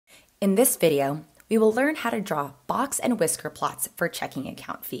In this video, we will learn how to draw box and whisker plots for checking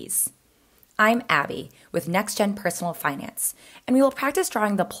account fees. I'm Abby with NextGen Personal Finance, and we will practice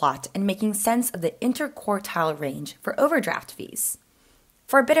drawing the plot and making sense of the interquartile range for overdraft fees.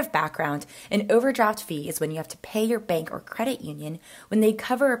 For a bit of background, an overdraft fee is when you have to pay your bank or credit union when they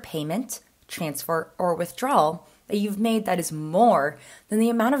cover a payment, transfer, or withdrawal that you've made that is more than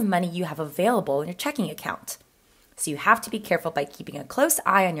the amount of money you have available in your checking account. So you have to be careful by keeping a close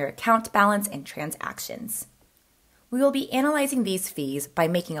eye on your account balance and transactions. We will be analyzing these fees by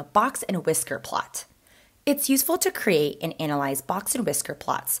making a box and whisker plot. It's useful to create and analyze box and whisker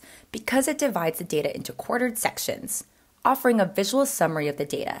plots because it divides the data into quartered sections, offering a visual summary of the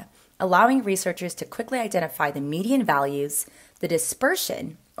data, allowing researchers to quickly identify the median values, the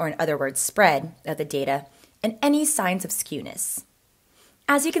dispersion, or in other words, spread of the data, and any signs of skewness.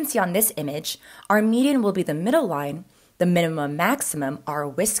 As you can see on this image, our median will be the middle line, the minimum maximum are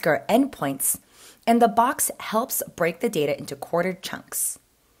whisker endpoints, and the box helps break the data into quartered chunks.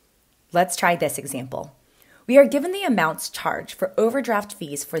 Let's try this example. We are given the amounts charged for overdraft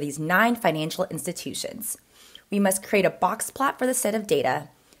fees for these 9 financial institutions. We must create a box plot for the set of data,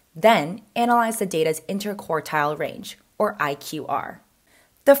 then analyze the data's interquartile range, or IQR.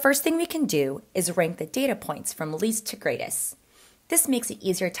 The first thing we can do is rank the data points from least to greatest. This makes it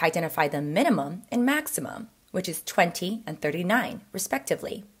easier to identify the minimum and maximum, which is 20 and 39,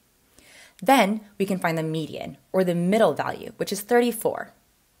 respectively. Then we can find the median, or the middle value, which is 34.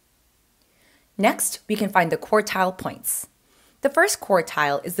 Next, we can find the quartile points. The first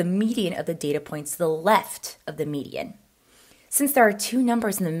quartile is the median of the data points to the left of the median. Since there are 2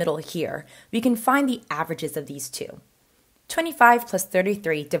 numbers in the middle here, we can find the averages of these two. 25 plus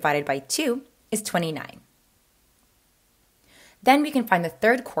 33 divided by 2 is 29. Then we can find the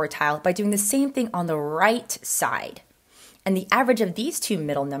third quartile by doing the same thing on the right side. And the average of these 2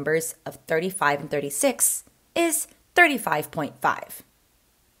 middle numbers of 35 and 36 is 35.5.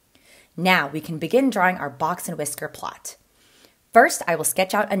 Now we can begin drawing our box and whisker plot. First, I will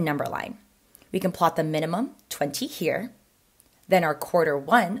sketch out a number line. We can plot the minimum, 20 here, then our quarter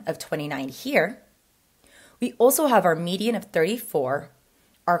 1 of 29 here. We also have our median of 34,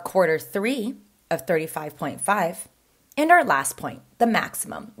 our quarter 3 of 35.5, and our last point, the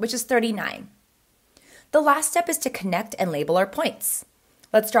maximum, which is 39. The last step is to connect and label our points.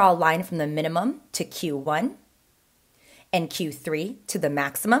 Let's draw a line from the minimum to Q1 and Q3 to the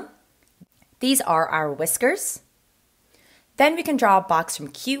maximum. These are our whiskers. Then we can draw a box from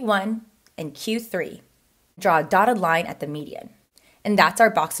Q1 and Q3. Draw a dotted line at the median. And that's our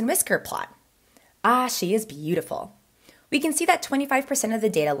box and whisker plot. Ah, she is beautiful. We can see that 25% of the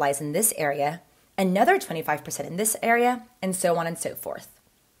data lies in this area, another 25% in this area, and so on and so forth.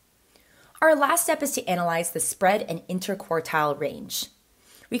 Our last step is to analyze the spread and interquartile range.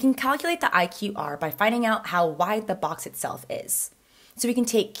 We can calculate the IQR by finding out how wide the box itself is. So we can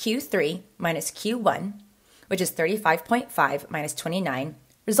take Q3 minus Q1, which is 35.5 minus 29,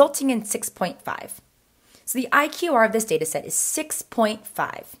 resulting in 6.5. So the IQR of this dataset is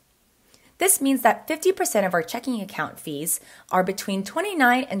 6.5. This means that 50% of our checking account fees are between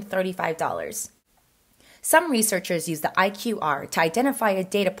 $29 and $35. Some researchers use the IQR to identify a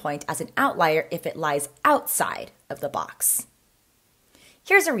data point as an outlier if it lies outside of the box.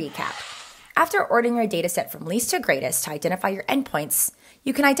 Here's a recap. After ordering your dataset from least to greatest to identify your endpoints,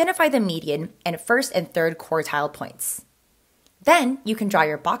 you can identify the median and first and third quartile points. Then you can draw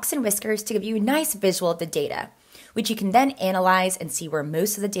your box and whiskers to give you a nice visual of the data, which you can then analyze and see where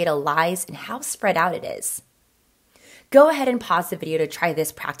most of the data lies and how spread out it is. Go ahead and pause the video to try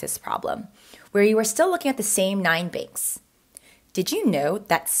this practice problem, where you are still looking at the same 9 banks. Did you know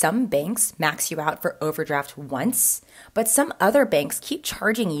that some banks max you out for overdraft once, but some other banks keep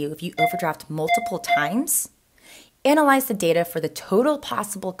charging you if you overdraft multiple times? Analyze the data for the total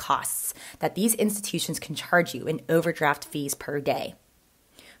possible costs that these institutions can charge you in overdraft fees per day.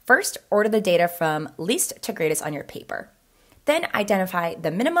 First, order the data from least to greatest on your paper. Then identify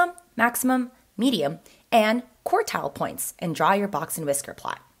the minimum, maximum, medium, and quartile points and draw your box and whisker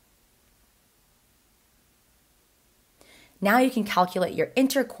plot. Now you can calculate your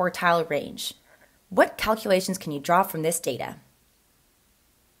interquartile range. What calculations can you draw from this data?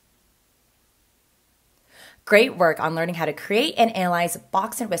 Great work on learning how to create and analyze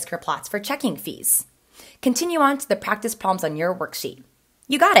box and whisker plots for checking fees. Continue on to the practice problems on your worksheet.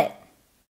 You got it!